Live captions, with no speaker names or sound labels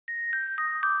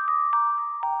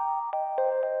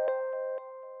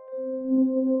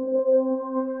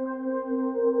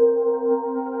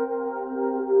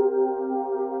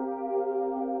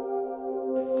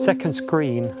Second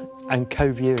screen and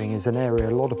co-viewing is an area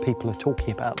a lot of people are talking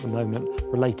about at the moment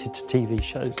related to TV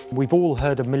shows. We've all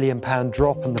heard £1 million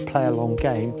drop and the play-along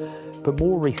game, but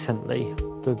more recently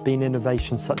there have been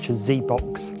innovations such as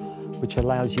Z-Box, which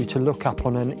allows you to look up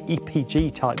on an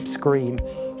EPG type screen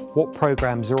what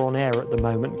programmes are on air at the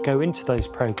moment, go into those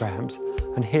programmes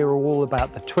and hear all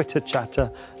about the Twitter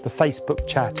chatter, the Facebook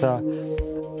chatter.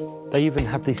 They even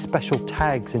have these special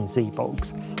tags in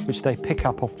Z-Box which they pick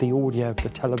up off the audio of the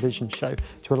television show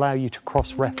to allow you to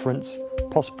cross-reference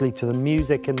possibly to the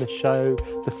music in the show,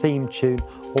 the theme tune,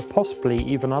 or possibly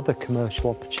even other commercial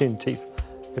opportunities.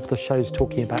 If the show's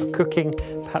talking about cooking,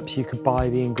 perhaps you could buy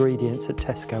the ingredients at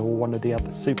Tesco or one of the other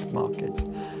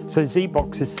supermarkets. So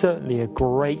Z-Box is certainly a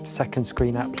great second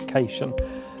screen application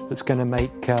that's going to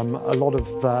make a lot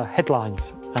of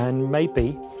headlines and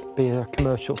maybe be a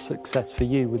commercial success for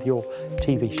you with your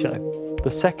TV show.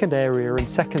 The second area in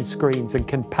second screens and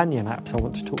companion apps I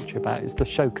want to talk to you about is the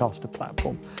Showcaster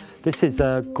platform. This is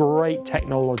a great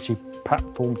technology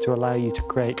platform to allow you to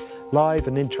create live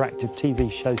and interactive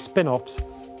TV show spin-offs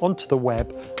onto the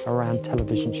web around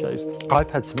television shows.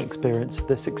 I've had some experience of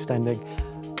this extending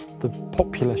the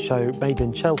popular show Made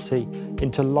in Chelsea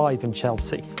into Live in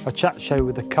Chelsea, a chat show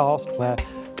with the cast where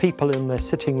people in their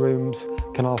sitting rooms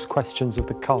can ask questions of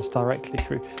the cast directly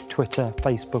through Twitter,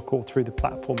 Facebook, or through the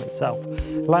platform itself.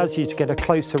 It allows you to get a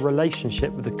closer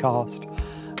relationship with the cast,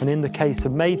 and in the case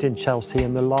of Made in Chelsea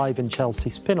and the Live in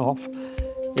Chelsea spin-off,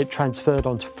 it transferred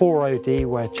onto 4OD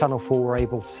where Channel 4 were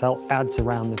able to sell ads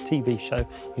around the TV show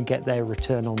and get their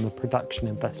return on the production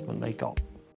investment they got.